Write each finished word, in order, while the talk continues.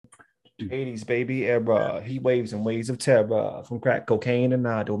80s baby era, heat waves and waves of terror from crack cocaine and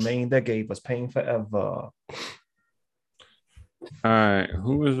our domain that gave us pain forever. All right,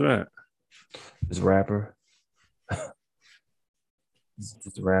 who was that? This rapper,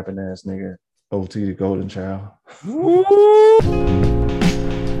 this rapping ass nigga, OT the Golden Child.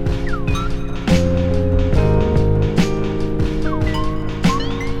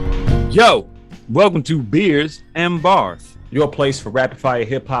 Yo, welcome to Beers and Bars. Your place for rapid fire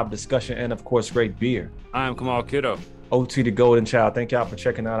hip hop discussion and, of course, great beer. I am Kamal Kiddo. OT the Golden Child. Thank y'all for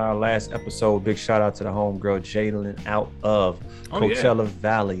checking out our last episode. Big shout out to the homegirl Jalen out of Coachella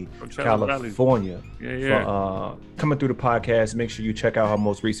Valley, California. For coming through the podcast. Make sure you check out her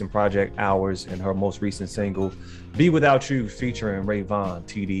most recent project, Hours, and her most recent single, Be Without You, featuring Ray Vaughn,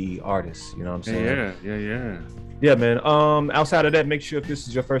 TDE artist. You know what I'm saying? Yeah, man. Outside of that, make sure if this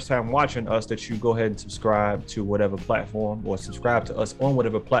is your first time watching us that you go ahead and subscribe to whatever platform, or subscribe to us on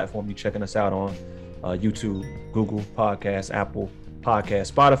whatever platform you're checking us out on. YouTube, Google Podcasts, Apple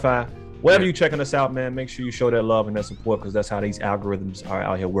Podcasts, Spotify, wherever you're checking us out, man. Make sure you show that love and that support, because that's how these algorithms are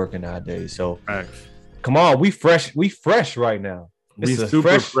out here working nowadays. So, come on, we fresh right now. We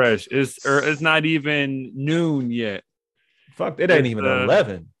super fresh. It's not even noon yet. Fuck, it ain't even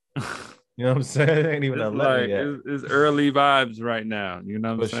 11. You know what I'm saying? It ain't even 11 yet. It's early vibes right now. You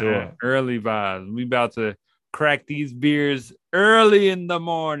know what I'm saying? Sure. Early vibes. We about to crack these beers early in the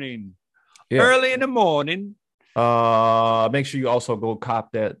morning. Yeah. Early in the morning. Make sure you also go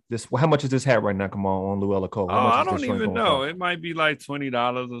cop that. How much is this hat right now? Come on Luella Cole. I don't even know. It might be like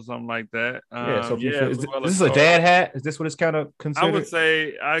 $20 or something like that. Is this a dad hat? Is this what it's kind of considered? I would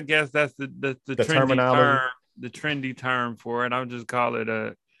say. I guess that's the trendy term. The trendy term for it. I'll just call it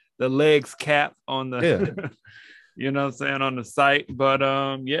the legs cap on the. You know what I'm saying, on the site. But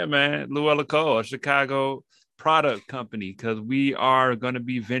man, Luella Cole, a Chicago product company, because we are going to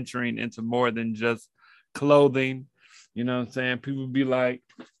be venturing into more than just clothing. You know what I'm saying? People be like,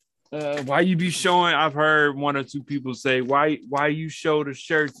 why you be showing? I've heard one or two people say, why you show the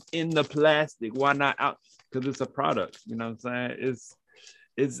shirts in the plastic? Why not out? Because it's a product. You know what I'm saying?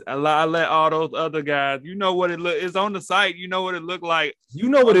 It's a lot. I let all those other guys, you know what it look. It's on the site. You know what it look like. You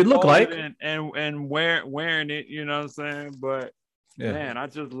know what it look like, and wearing it. You know what I'm saying? But man, I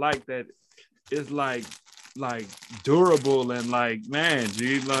just like that. It's like durable and like, man,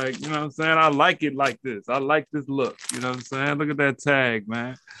 G, like, you know what I'm saying? I like it like this. I like this look. You know what I'm saying? Look at that tag,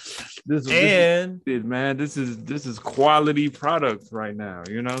 man. This is quality products right now.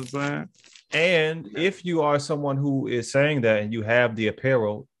 You know what I'm saying? And if you are someone who is saying that and you have the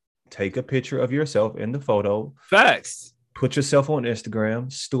apparel, take a picture of yourself in the photo. Facts. Put yourself on Instagram,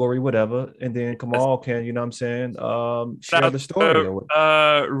 story, whatever, and then Kamal can, you know what I'm saying, share the story.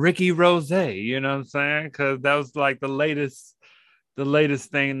 Ricky Rose, you know what I'm saying? Because that was like the latest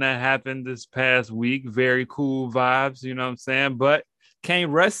thing that happened this past week. Very cool vibes, you know what I'm saying? But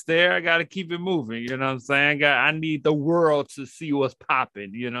can't rest there. I got to keep it moving, you know what I'm saying? I need the world to see what's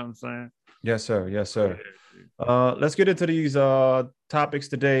popping, you know what I'm saying? Yes, sir. Let's get into these topics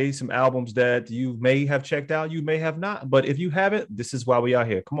today. Some albums that you may have checked out, you may have not. But if you haven't, this is why we are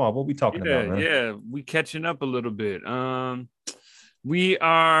here. Come on, what we talking about, man? Yeah, we catching up a little bit. We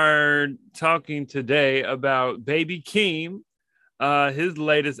are talking today about Baby Keem, his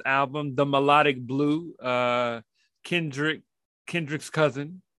latest album, The Melodic Blue. Kendrick's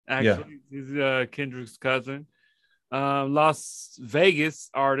cousin, actually. He's Kendrick's cousin. Las Vegas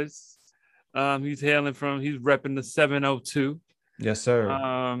artist. He's repping the 702. Yes, sir.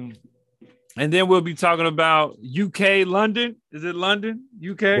 And then we'll be talking about UK, London. Is it London,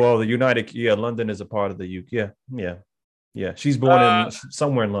 UK? Well, London is a part of the UK. Yeah. She's born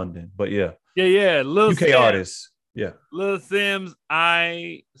somewhere in London, but yeah. Lil UK Sims. artist. Yeah. Lil Sims.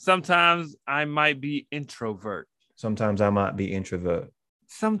 Sometimes I might be introvert. Sometimes I might be introvert.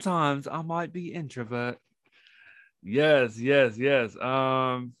 Yes.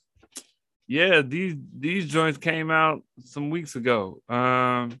 These joints came out some weeks ago.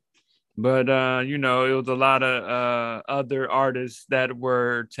 But it was a lot of other artists that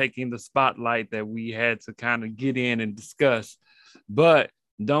were taking the spotlight that we had to kind of get in and discuss. But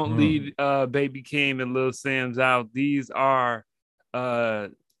don't leave Baby Keem and Lil Sims out. These are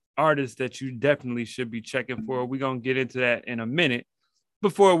artists that you definitely should be checking for. We're going to get into that in a minute.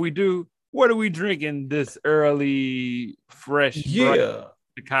 Before we do, what are we drinking this early, fresh, bright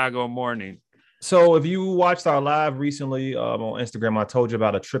Chicago morning? So if you watched our live recently on Instagram, I told you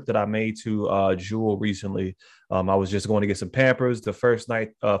about a trip that I made to Jewel recently. I was just going to get some Pampers. The first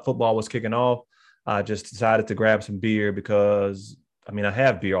night football was kicking off. I just decided to grab some beer because, I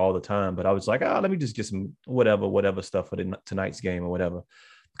have beer all the time, but I was like, let me just get some whatever stuff for tonight's game or whatever.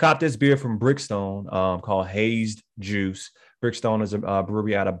 Caught this beer from Brickstone called Hazed Juice. Brickstone is a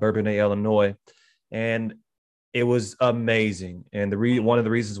brewery out of Bourbonnais, Illinois. And it was amazing. And one of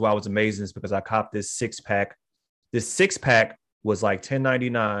the reasons why it was amazing is because I copped this 6-pack. This 6-pack was like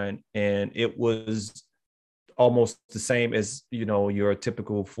 $10.99, and it was almost the same as, you know, your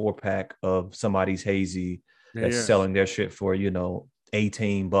typical 4-pack of somebody's hazy that's selling their shit for, you know,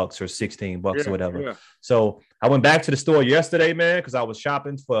 $18 or $16 or whatever. Yeah. So I went back to the store yesterday, man, because I was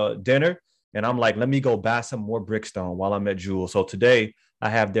shopping for dinner, and I'm like, let me go buy some more Brickstone while I'm at Jewel. So today I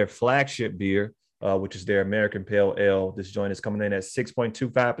have their flagship beer, which is their American Pale Ale. This joint is coming in at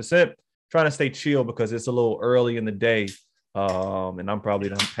 6.25%. Trying to stay chill because it's a little early in the day, and I'm probably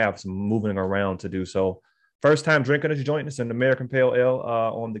going to have some moving around to do. So first time drinking this joint. It's an American Pale Ale.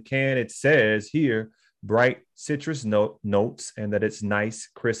 On the can, it says here, bright citrus notes, and that it's nice,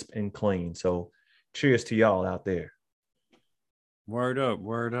 crisp, and clean. So cheers to y'all out there. Word up.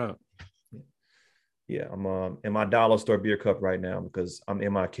 Yeah, I'm in my dollar store beer cup right now because I'm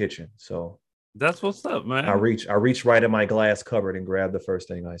in my kitchen. So that's what's up, man. I reach right in my glass cupboard and grab the first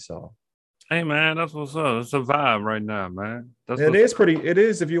thing I saw. Hey, man, that's what's up. It's a vibe right now, man. It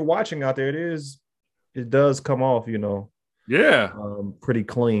is, if you're watching out there, it does come off, you know. Yeah. Pretty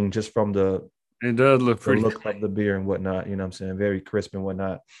clean just from it does look pretty look of the beer and whatnot, you know what I'm saying? Very crisp and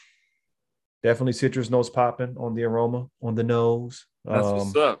whatnot. Definitely citrus notes popping on the aroma, on the nose. That's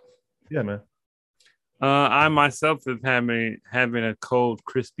what's up. Yeah, man. I myself is having a cold,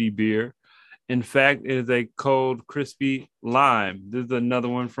 crispy beer. In fact, it is a cold, crispy lime. This is another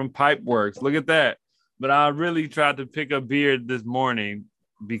one from Pipeworks. Look at that. But I really tried to pick a beer this morning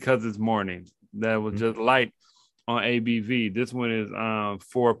because it's morning. That was just light on ABV. This one is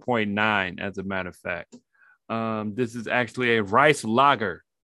 4.9, as a matter of fact. This is actually a rice lager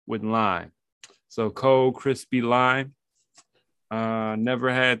with lime. So cold, crispy lime.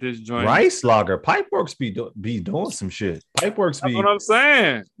 Never had this joint. Rice lager. Pipeworks be doing some shit. Pipeworks That's what I'm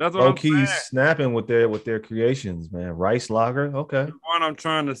saying. That's what I'm saying. Low-key snapping with their creations, man. Rice lager. Okay. The one I'm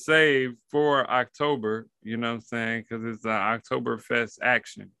trying to save for October, you know what I'm saying? Because it's an Oktoberfest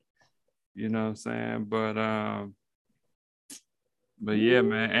action. You know what I'm saying? But yeah,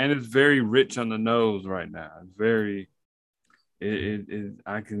 man. And it's very rich on the nose right now. It's very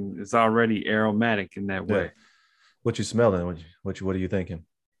it's already aromatic in that way. What you smelling? What are you thinking?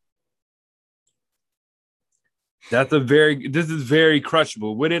 This is very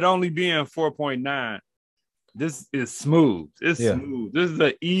crushable. With it only being 4.9, this is smooth. It's smooth. This is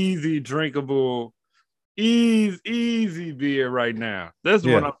an easy drinkable, easy beer right now. That's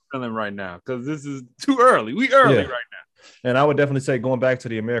what I'm feeling right now because this is too early. We early right now. And I would definitely say, going back to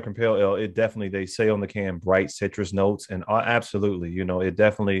the American Pale Ale, they say on the can bright citrus notes, and absolutely, you know, it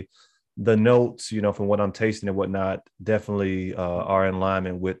definitely. The notes, you know, from what I'm tasting and whatnot, definitely are in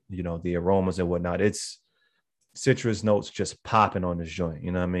alignment with, you know, the aromas and whatnot. It's citrus notes just popping on this joint,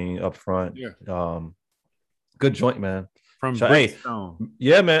 you know what I mean, up front. Yeah. Good joint, man. From Brickstone.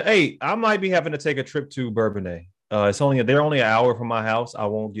 Yeah, man. Hey, I might be having to take a trip to Bourbonnais. They're only an hour from my house. I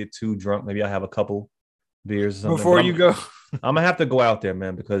won't get too drunk. Maybe I have a couple beers or something. Before you go. I'm gonna have to go out there,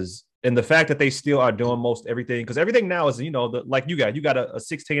 man, because. And the fact that they still are doing most everything, because everything now is, you know, like you got a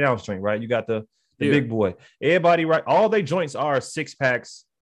 16-ounce drink, right? You got the big boy. Everybody, right? All they joints are 6-packs,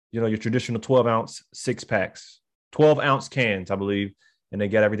 you know, your traditional 12-ounce 6-packs, 12-ounce cans, I believe, and they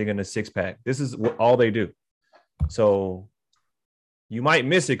get everything in a 6-pack. This is all they do. So you might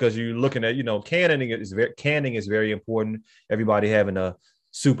miss it because you're looking at, you know, canning is very important. Everybody having a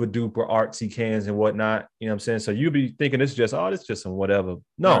super duper artsy cans and whatnot, you know what I'm saying? So you'll be thinking it's just some whatever.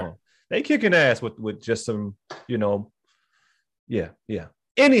 No. Right. They kicking ass with just some, you know, yeah.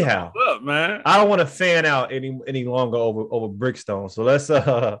 Anyhow, up, man. I don't want to fan out any longer over Brickstone. So let's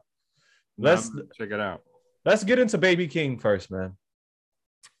check it out. Let's get into Baby King first, man.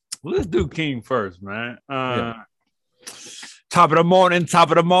 Let's do King first, man. Top of the morning.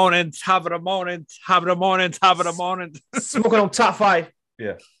 Smoking on top 5.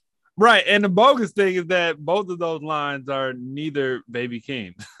 Yeah. Right, and the bogus thing is that both of those lines are neither Baby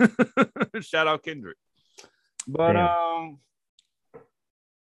King. Shout out Kendrick. But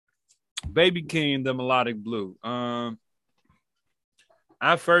Baby King, the Melodic Blue. I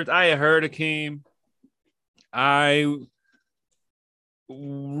had heard of King. I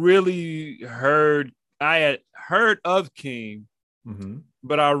had heard of King,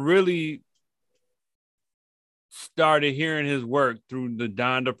 but I really started hearing his work through the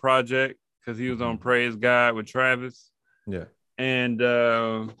Donda Project because he was on Praise God with Travis. Yeah. And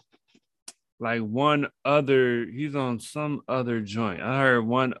he's on some other joint. I heard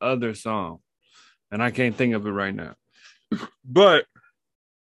one other song and I can't think of it right now. But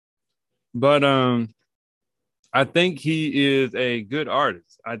But I think he is a good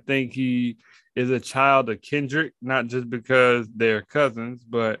artist. I think he is a child of Kendrick, not just because they're cousins,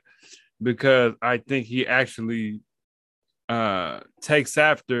 but because I think he actually takes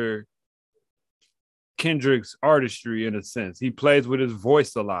after Kendrick's artistry in a sense. He plays with his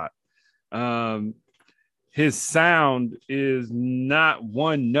voice a lot. His sound is not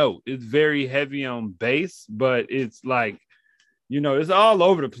one note. It's very heavy on bass, but it's like, it's all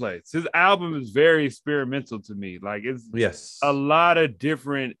over the place. His album is very experimental to me. Like it's a lot of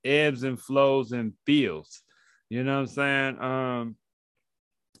different ebbs and flows and feels. You know what I'm saying?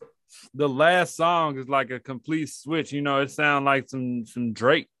 The last song is like a complete switch. It sounds like some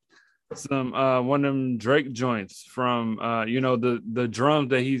Drake, some one of them Drake joints from the drums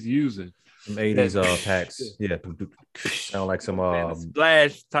that he's using. Some 80s packs. Yeah. Sound like some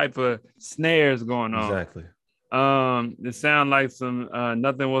splash type of snares going on. Exactly. It sound like some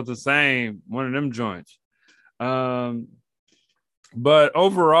Nothing Was the Same, one of them joints. But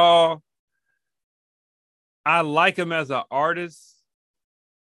overall, I like him as an artist.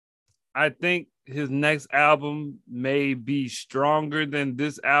 I think his next album may be stronger than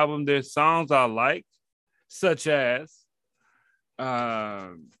this album. There's songs I like, such as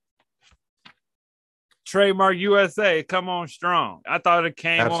Trademark USA, Come On Strong. I thought it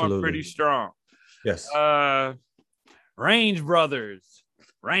came on pretty strong. Yes. Range Brothers,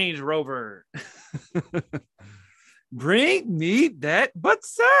 Range Rover. Bring me that, but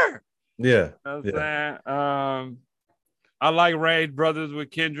sir. Yeah. I like Range Brothers with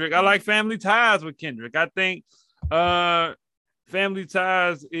Kendrick. I like Family Ties with Kendrick. I think Family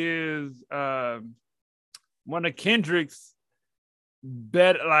Ties is one of Kendrick's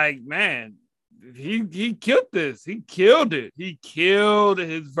better. Like, man, he killed this. He killed it. He killed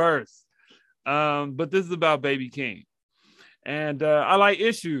his verse. But this is about Baby King. And I like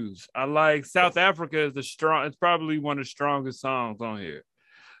Issues. I like South Africa is it's probably one of the strongest songs on here.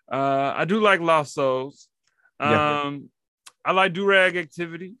 I do like Lost Souls. I like Do-Rag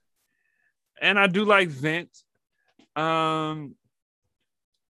Activity. And I do like Vent. I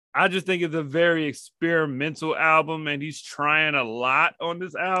just think it's a very experimental album, and he's trying a lot on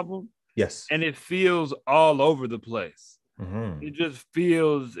this album. Yes. And it feels all over the place. Mm-hmm.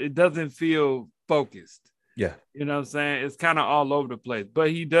 It doesn't feel focused. Yeah. You know what I'm saying? It's kind of all over the place.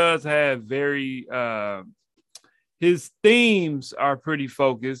 But he does have his themes are pretty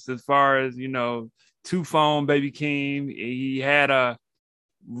focused as far as, Two Phone, Baby King. He had a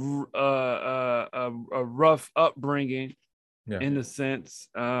rough upbringing in a sense.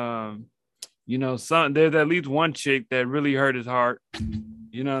 There's at least one chick that really hurt his heart.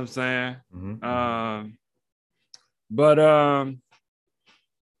 You know what I'm saying? Mm-hmm.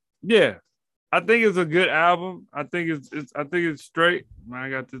 Yeah, I think it's a good album. I think it's straight. Man, I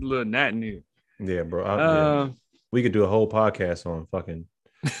got this little gnat in here. Yeah, bro. We could do a whole podcast on fucking.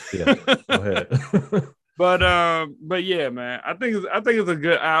 Yeah, go ahead. But yeah, man. I think it's a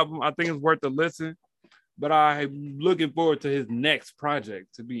good album. I think it's worth a listen. But I'm looking forward to his next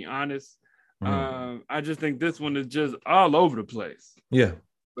project. To be honest, I just think this one is just all over the place. Yeah.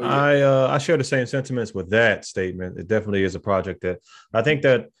 I share the same sentiments with that statement. It definitely is a project that I think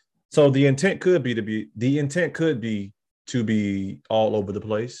that. So the intent could be to be all over the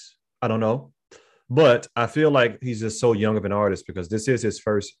place. I don't know, but I feel like he's just so young of an artist because this is his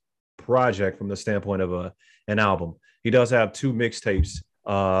first project from the standpoint of an album. He does have 2 mixtapes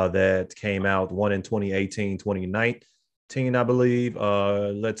that came out, one in 2018, 2019, I believe.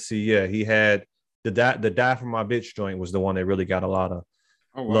 Let's see. Yeah, he had the Die For My Bitch joint was the one that really got a lot of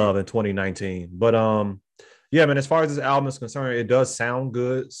love in 2019. But yeah, man, as far as this album is concerned, it does sound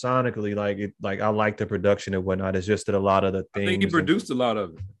good sonically. Like I like the production and whatnot. It's just that a lot of the things. I think he produced a lot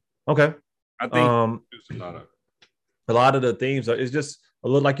of it. Okay. I think he produced a lot of it. A lot of the themes it's just a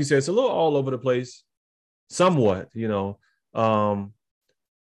little, like you said, it's a little all over the place. Somewhat,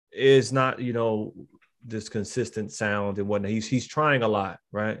 it's not, this consistent sound and whatnot. He's trying a lot,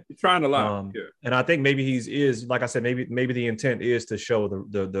 right? He's trying a lot. Yeah. And I think maybe is like I said, maybe the intent is to show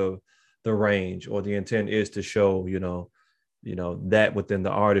the range, or the intent is to show, that within the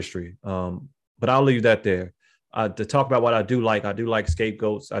artistry. But I'll leave that there. To talk about what I do like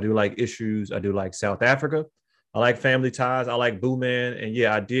Scapegoats. I do like Issues. I do like South Africa. I like Family Ties. I like Boo Man. And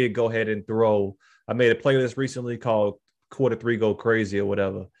yeah, I did go ahead and I made a playlist recently called Quarter 3 Go Crazy or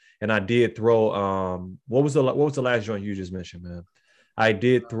whatever. And I did throw, what was the last joint you just mentioned, man? I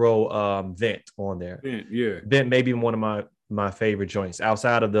did throw Vent on there. Vent may be one of my favorite joints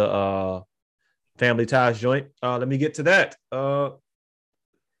outside of the Family Ties joint. Let me get to that. Don't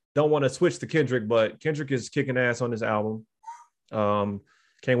want to switch to Kendrick, but Kendrick is kicking ass on this album.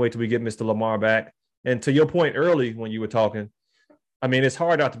 Can't wait till we get Mr. Lamar back. And to your point early when you were talking, I mean, it's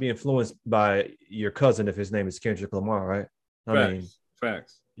hard not to be influenced by your cousin if his name is Kendrick Lamar, right?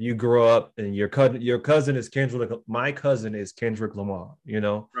 Facts. You grow up and your cousin is Kendrick. My cousin is Kendrick Lamar, you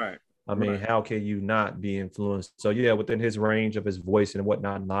know? Right. I mean, how can you not be influenced? So yeah, within his range of his voice and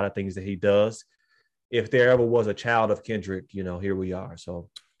whatnot, a lot of things that he does. If there ever was a child of Kendrick, you know, here we are. So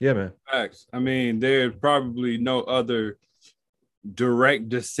yeah, man. Facts. I mean, there's probably no other direct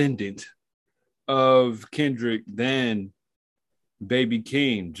descendant of Kendrick than Baby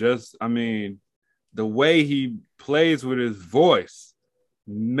Keem. I mean, the way he plays with his voice,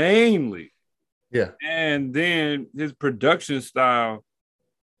 mainly. Yeah. And then his production style,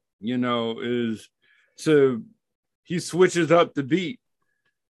 you know, he switches up the beat,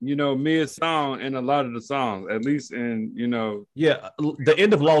 you know, mid-song in a lot of the songs, at least in, you know. Yeah, the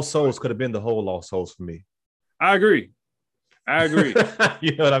end of Lost Souls could have been the whole Lost Souls for me. I agree.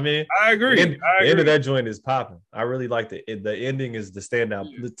 You know what I mean? I agree. The end of that joint is popping. I really like the ending is the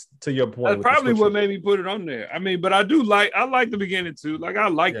standout. Yeah. To your point, that's probably what made me put it on there. I mean, but I like the beginning too. Like I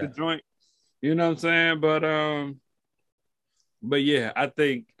like the joint. You know what I'm saying? But yeah, I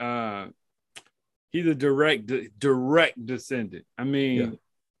think he's a direct descendant. I mean,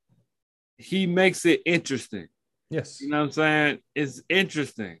 he makes it interesting. Yes. You know what I'm saying? It's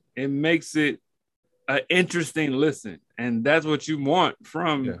interesting. It makes it an interesting listen. And that's what you want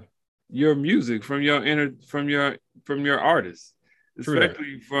from your music, from your artist.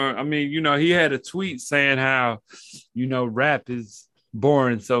 Especially I mean, you know, he had a tweet saying how, you know, rap is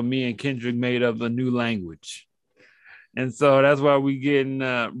boring. So me and Kendrick made up a new language. And so that's why we getting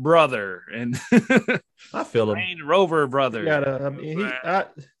brother and I feel him. Range Rover brother.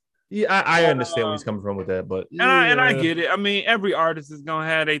 I understand where he's coming from with that, but and I get it. I mean, every artist is gonna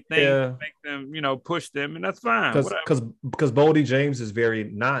have a thing to make them, you know, push them, and that's fine. Because Boldy James is very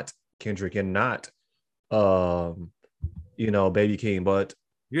not Kendrick and not, you know, Baby Keem, but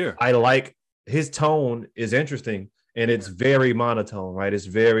I like his tone is interesting and it's very monotone, right? It's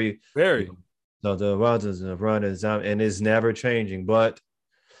very. You know, the runs and runners and it's never changing, but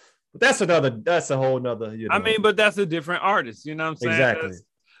that's a whole nother. You know. I mean, but that's a different artist. You know what I'm saying? Exactly.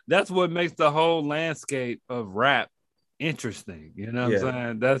 That's what makes the whole landscape of rap interesting. You know what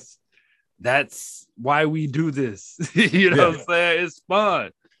I'm saying? That's why we do this. You know what I'm saying? It's fun.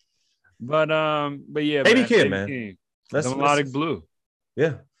 But yeah, Baby Keem, man. That's Melodic Blue.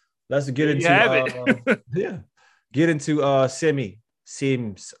 Yeah. Let's get into get into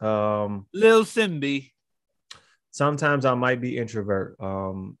Sims. Lil Simbi. Sometimes I might be introvert.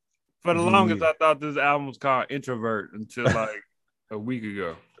 For the longest, I thought this album was called Introvert until like a week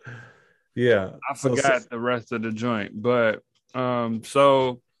ago. Yeah, I forgot the rest of the joint, but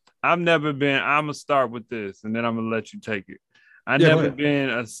so I'm gonna start with this, and then I'm gonna let you take it. I've never been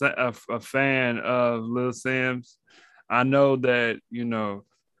a fan of Lil Sims. I know that, you know,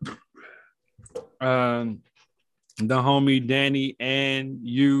 the homie Danny and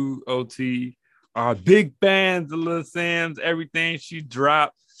you, OT, are big fans of Lil Sims. Everything she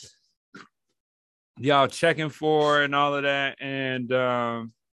dropped, y'all checking for her and all of that. And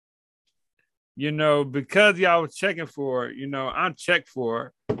you know, because y'all was checking for her, you know, I'm checked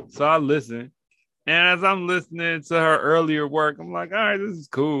for her, so I listen. And as I'm listening to her earlier work, I'm like, all right, this is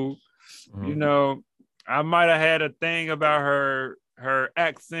cool. Mm-hmm. You know, I might have had a thing about her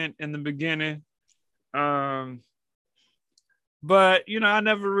accent in the beginning. But, you know, I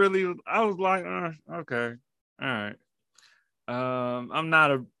was like, okay, all right. I'm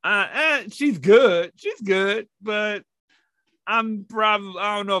not she's good. She's good, but I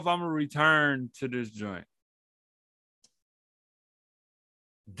don't know if I'm going to return to this joint.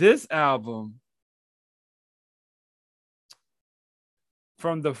 This album,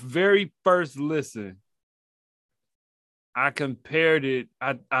 from the very first listen, I compared it.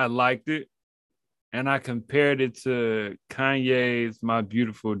 I liked it. And I compared it to Kanye's My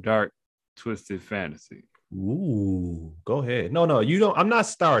Beautiful Dark Twisted Fantasy. Ooh, go ahead. No, you don't. I'm not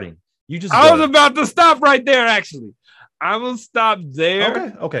starting. You just. I was about to stop right there, actually. I will stop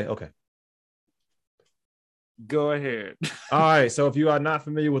there. Okay. Go ahead. All right. So if you are not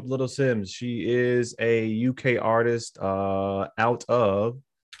familiar with Lil Sims, she is a UK artist out of,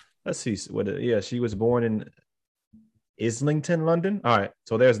 let's see. She was born in Islington, London. All right.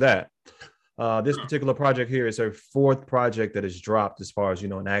 So there's that. This particular project here is her fourth project that is dropped as far as, you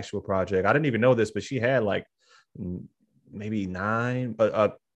know, an actual project. I didn't even know this, but she had like maybe nine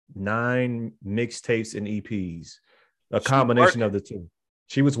mixtapes and EPs, a combination of the two.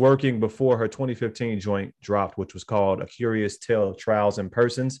 She was working before her 2015 joint dropped, which was called A Curious Tale of Trials and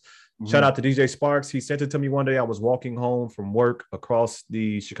Persons. Shout out to DJ Sparks. He sent it to me one day. I was walking home from work across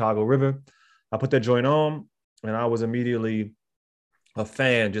the Chicago River. I put that joint on, and I was immediately a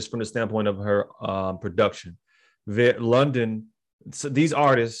fan just from the standpoint of her production. London, so these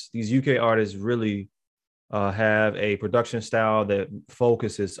artists, these UK artists really have a production style that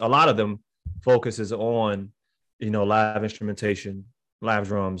focuses, a lot of them focuses on, live instrumentation, live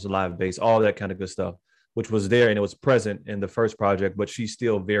drums, live bass, all that kind of good stuff, which was there and it was present in the first project, but she's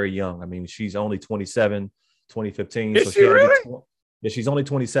still very young. I mean, she's only 27, 2015. Is so she really? Yeah, she's only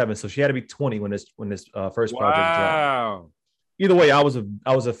 27, so she had to be 20 when this first project dropped. Either way, I was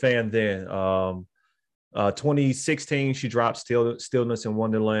a fan then. 2016, she dropped Stillness in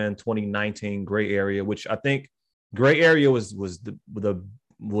Wonderland. 2019, Gray Area, which I think Gray Area was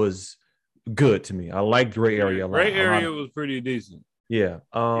good to me. I liked Gray Area a lot. Gray Area was pretty decent. Yeah.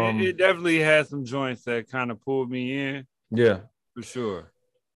 It definitely had some joints that kind of pulled me in. Yeah, for sure.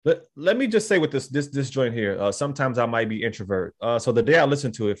 Let me just say with this joint here, sometimes I might be introvert. So the day I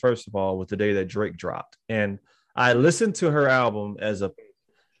listened to it, first of all, was the day that Drake dropped. And I listened to her album as it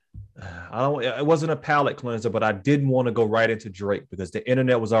wasn't a palate cleanser, but I didn't want to go right into Drake because the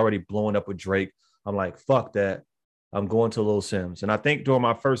internet was already blowing up with Drake. I'm like, fuck that. I'm going to Lil Sims. And I think during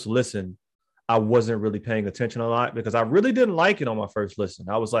my first listen, I wasn't really paying attention a lot because I really didn't like it on my first listen.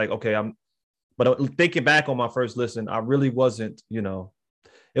 I was like, okay, but thinking back on my first listen, I really wasn't,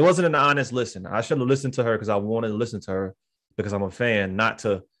 it wasn't an honest listen. I should have listened to her because I wanted to listen to her because I'm a fan, not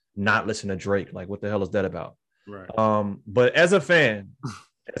to not listen to Drake. Like, what the hell is that about? Right. But as a fan,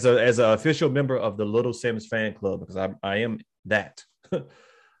 as an official member of the Little Sims fan club, because I am that,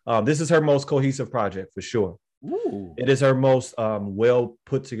 this is her most cohesive project for sure. Ooh. It is her most well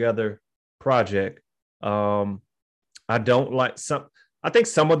put together project. I don't like I think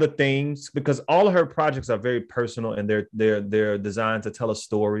some of the things, because all of her projects are very personal and they're designed to tell a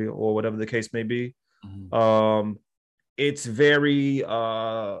story or whatever the case may be. Mm-hmm. It's very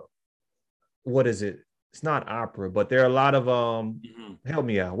what is it? It's not opera, but there are a lot of help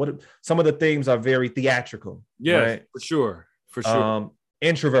me out. Some of the themes are very theatrical. Yes, right? For sure.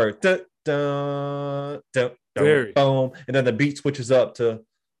 Introvert. Dun, dun, dun, dun, boom, and then the beat switches up to,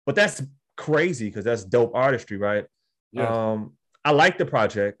 but that's crazy because that's dope artistry, right? Yes. I like the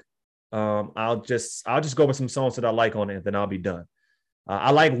project. I'll just go with some songs that I like on it, and then I'll be done.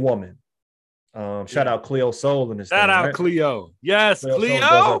 I like Woman. Shout out Cleo Soul in this. Shout out, right? Cleo. Yes,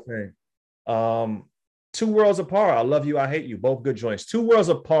 Cleo. Two Worlds Apart. I Love You, I Hate You. Both good joints. Two Worlds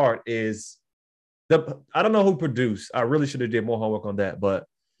Apart is I don't know who produced. I really should have did more homework on that, but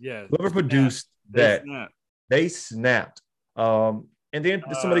yeah, whoever produced that, they snapped. And then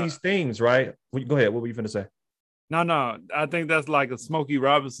some of these things, right? Go ahead. What were you finna say? No. I think that's like a Smokey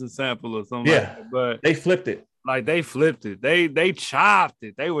Robinson sample or something. Yeah, like that, but they flipped it. Like they flipped it. They chopped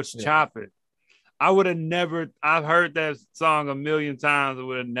it. They was chopping. I would have never. I've heard that song a million times. I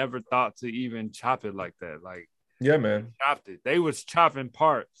would have never thought to even chop it like that. Like, yeah, man, chopped it. They was chopping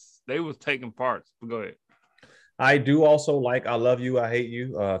parts. They was taking parts. But go ahead. I do also like I Love You, I Hate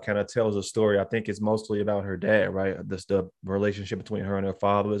You. Kind of tells a story. I think it's mostly about her dad, right? The relationship between her and her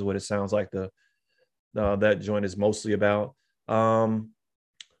father is what it sounds like. That joint is mostly about. I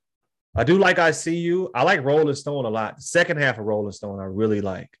do like I See You. I like Rolling Stone a lot. The second half of Rolling Stone, I really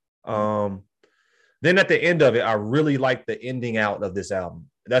like. Then at the end of it, I really like the ending out of this album.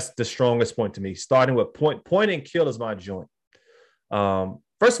 That's the strongest point to me. Starting with Point and Kill is my joint.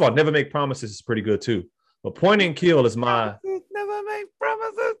 First of all, Never Make Promises is pretty good too. But Point and Kill is my Never Make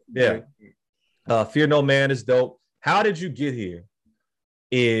Promises. Yeah. Fear No Man is dope. How Did You Get Here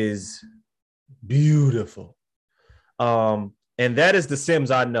is beautiful. And that is the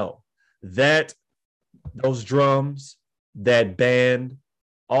Sims I know. That those drums, that band,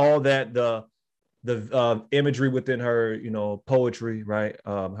 all that the imagery within her, poetry, right?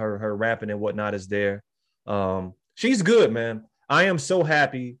 Her rapping and whatnot is there. She's good, man. I am so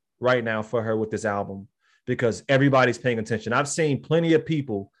happy right now for her with this album because everybody's paying attention. I've seen plenty of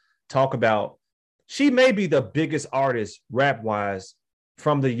people talk about she may be the biggest artist rap-wise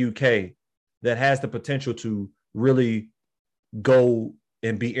from the UK that has the potential to really go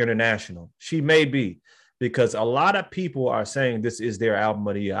and be international. She may be, because a lot of people are saying this is their album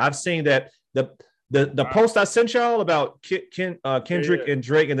of the year. I've seen that the post I sent y'all about Kendrick and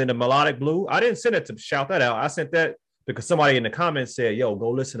Drake and then the Melodic Blue, I didn't send it to shout that out. I sent that because somebody in the comments said, yo, go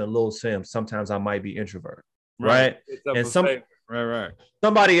listen to Lil Sims. Sometimes I might be introvert. Right. And somebody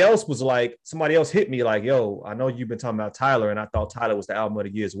else hit me like, yo, I know you've been talking about Tyler and I thought Tyler was the album of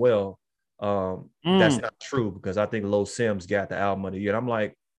the year as well. That's not true because I think Lil Sims got the album of the year. And I'm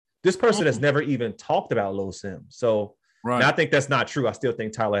like, this person has never even talked about Lil Sims. So Right. Now, I think that's not true. I still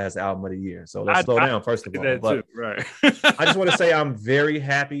think Tyler has the album of the year. So let's slow down first of all. But right. I just want to say I'm very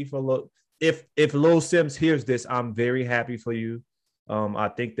happy for if Lil Sims hears this, I'm very happy for you. I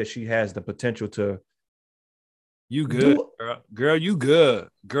think that she has the potential to. You good, girl? You good,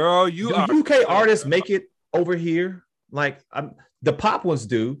 girl? You are UK good, artists make it over here? Like the pop ones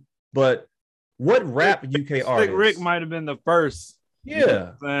do, but what rap UK artists? Rick might have been the first. Yeah, you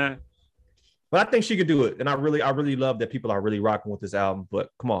know but I think she could do it, and I really love that people are really rocking with this album. But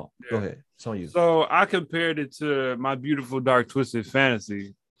come on, go ahead, it's on you. So I compared it to My Beautiful Dark Twisted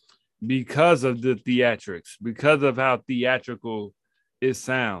Fantasy because of the theatrics, because of how theatrical it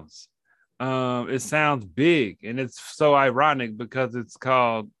sounds. It sounds big, and it's so ironic because it's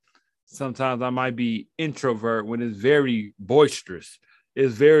called Sometimes I Might Be Introvert when it's very boisterous,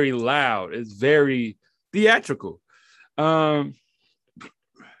 it's very loud, it's very theatrical.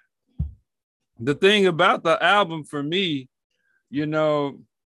 The thing about the album for me, you know,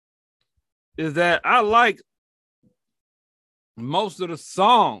 is that I like most of the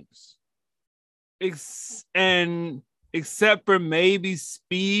songs, except for maybe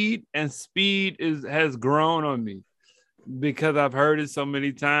Speed, and Speed has grown on me because I've heard it so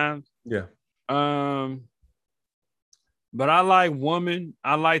many times. Yeah. But I like Woman.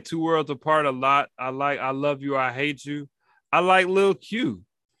 I like Two Worlds Apart a lot. I like I Love You, I Hate You. I like Lil Q.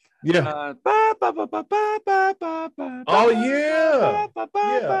 Yeah. Oh yeah.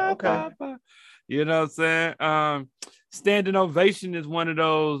 Yeah. Okay. You know what I'm saying? Standing Ovation is one of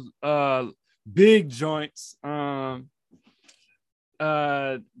those big joints that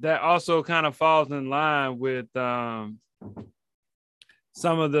also kind of falls in line with some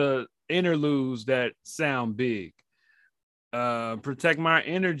of the interludes that sound big. Protect My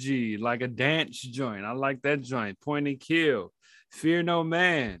Energy, like a dance joint. I like that joint. Point and Kill, Fear No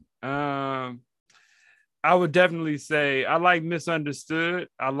Man. I would definitely say I like Misunderstood.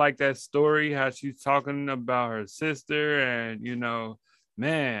 I like that story, how she's talking about her sister, and you know,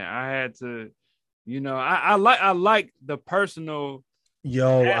 man, I had to, you know, I like the personal.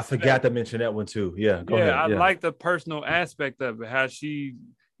 Yo, aspect. I forgot to mention that one too. Yeah, go ahead. I like the personal aspect of it, how she,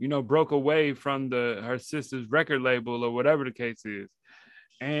 you know, broke away from her sister's record label or whatever the case is,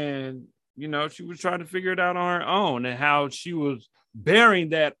 and you know, she was trying to figure it out on her own, and how she was bearing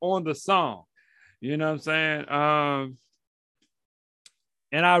that on the song. You know what I'm saying?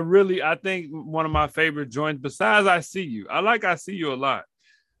 And I think one of my favorite joints, besides I See You, I like I See You a lot,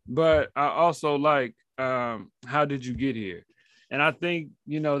 but I also like How Did You Get Here? And I think,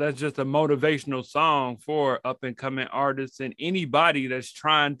 you know, that's just a motivational song for up and coming artists and anybody that's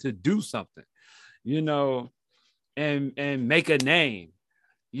trying to do something, you know, and make a name.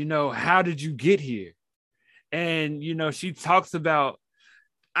 You know, how did you get here? And, you know, she talks about,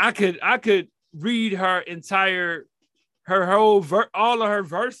 I could read her all of her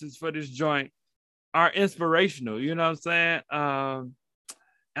verses for this joint are inspirational. You know what I'm saying?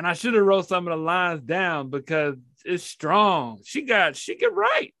 And I should have wrote some of the lines down because it's strong. She can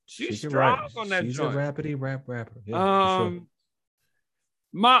write. She's strong on that She's joint. She's a rapidy rapper. Yeah, sure.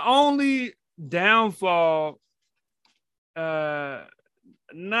 My only downfall,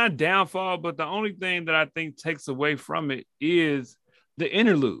 not downfall, but the only thing that I think takes away from it is the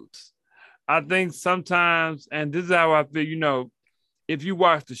interludes. I think sometimes, and this is how I feel, you know, if you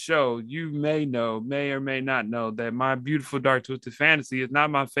watch the show, you may or may not know that My Beautiful Dark Twisted Fantasy is not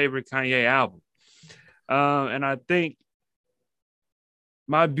my favorite Kanye album. And I think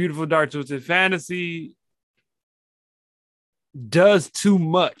My Beautiful Dark Twisted Fantasy does too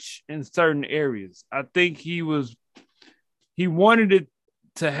much in certain areas. I think he wanted it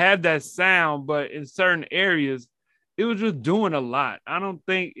to have that sound, but in certain areas, it was just doing a lot. I don't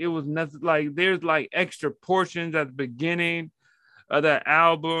think it was necessary. Like there's like extra portions at the beginning of that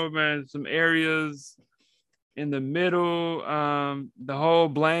album and some areas in the middle. The whole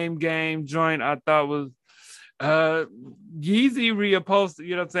Blame Game joint I thought was Yeezy reposted,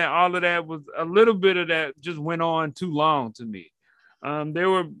 you know what I'm saying? All of that was a little bit of that just went on too long to me. There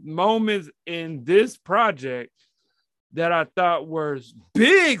were moments in this project that I thought were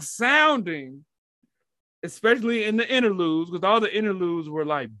big sounding, especially in the interludes, because all the interludes were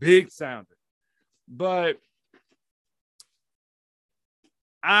like big sounding. But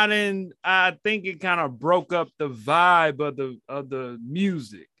I think it kind of broke up the vibe of the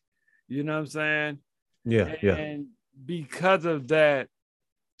music. You know what I'm saying? Yeah. And because of that,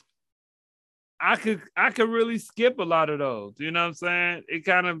 I could really skip a lot of those. You know what I'm saying? It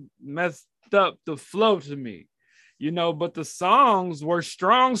kind of messed up the flow to me. You know, but the songs were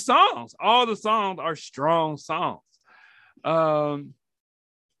strong songs. All the songs are strong songs.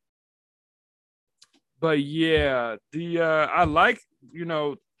 But yeah, I like, you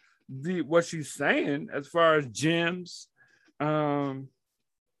know, what she's saying as far as gems. Never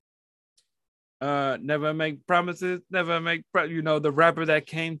make promises, never make the rapper that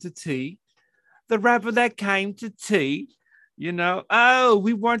came to tea. The rapper that came to tea, oh,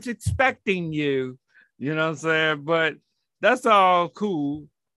 we weren't expecting you. You know what I'm saying? But that's all cool.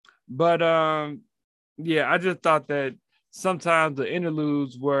 But yeah, I just thought that sometimes the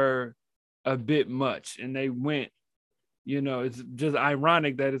interludes were a bit much and they went, it's just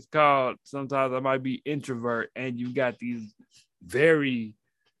ironic that it's called Sometimes I Might Be Introvert, and you got these very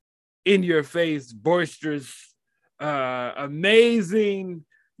in your face, boisterous, amazing,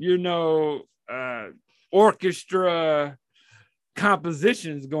 orchestra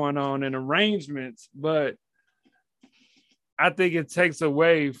compositions going on and arrangements, but I think it takes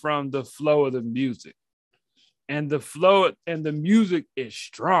away from the flow of the music. And the flow and the music is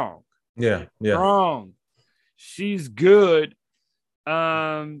strong. Yeah. Strong. She's good.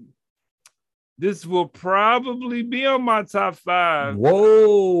 This will probably be on my top 5.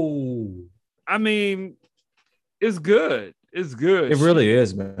 Whoa. I mean, it's good. It's good. It really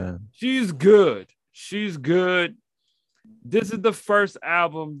is, man. She's good. She's good. This is the first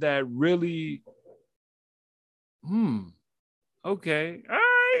album that really, okay. All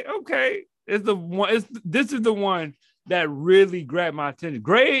right. Okay. It's the one. This is the one that really grabbed my attention.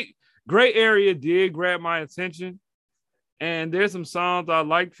 Gray Area did grab my attention, and there's some songs I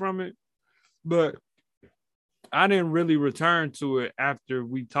liked from it, but I didn't really return to it after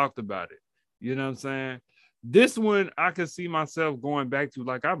we talked about it. You know what I'm saying? This one I could see myself going back to.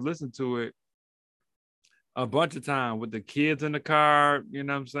 Like, I've listened to it a bunch of times with the kids in the car. You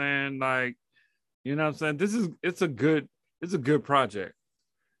know what I'm saying? Like, you know what I'm saying? It's a good project.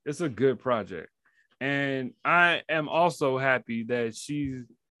 It's a good project. And I am also happy that she's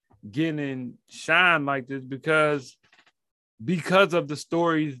getting shine like this because of the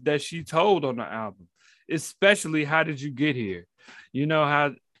stories that she told on the album, especially How Did You Get Here?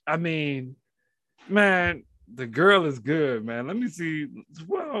 Man, the girl is good, man. Let me see.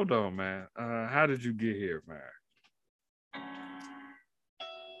 Well, hold on, man. How Did You Get Here, man?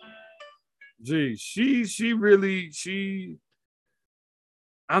 Gee,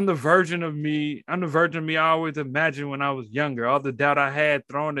 I'm the version of me I always imagined when I was younger. All the doubt I had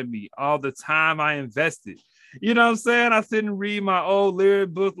thrown at me, all the time I invested. You know what I'm saying? I sit and read my old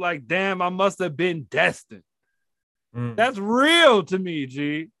lyric book like, damn, I must have been destined. That's real to me,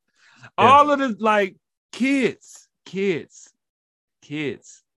 G. Yeah. All of this, like, kids.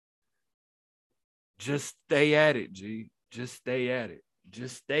 Just stay at it, G. Just stay at it.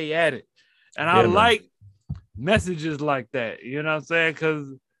 And I like messages like that, you know what I'm saying? Because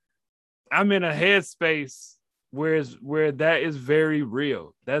I'm in a headspace where that is very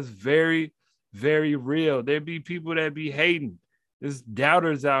real. That's very, very real. There be people that be hating. There's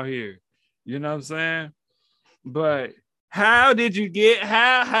doubters out here, you know what I'm saying? But how did you get?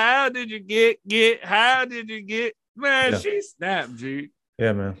 Man, she snapped, G.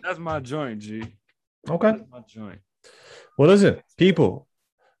 Yeah, man. That's my joint, G. Okay. That's my joint. Well, listen, people,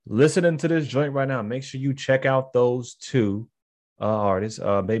 listening to this joint right now, make sure you check out those two artists,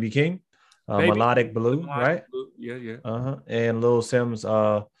 Baby King, Melodic Blue, right? Blue. Yeah. And Lil Sims,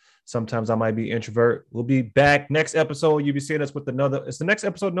 Sometimes I Might Be Introvert. We'll be back next episode. You'll be seeing us with it's the next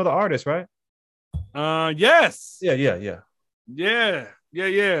episode, another artist, right? Yes. Yeah.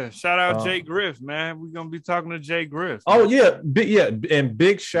 Shout out Jay Griff, man. We're gonna be talking to Jay Griff. Oh yeah,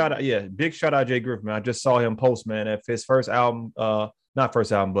 big shout out, Jay Griff, man. I just saw him post, man, at his first album, not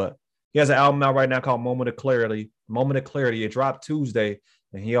first album, but he has an album out right now called Moment of Clarity. It dropped Tuesday,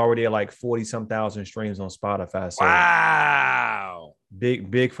 and he already had like 40-some thousand streams on Spotify. So wow,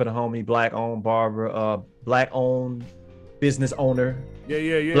 big for the homie, black-owned barber, black-owned business owner.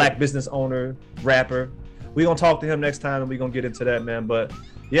 Yeah. Black business owner, rapper. We're going to talk to him next time, and we're going to get into that, man. But,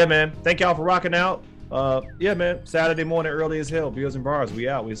 yeah, man, thank y'all for rocking out. Yeah, man, Saturday morning early as hell. Beers and Bars, we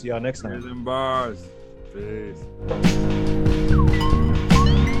out. We'll see y'all next time. Beers and Bars. Peace.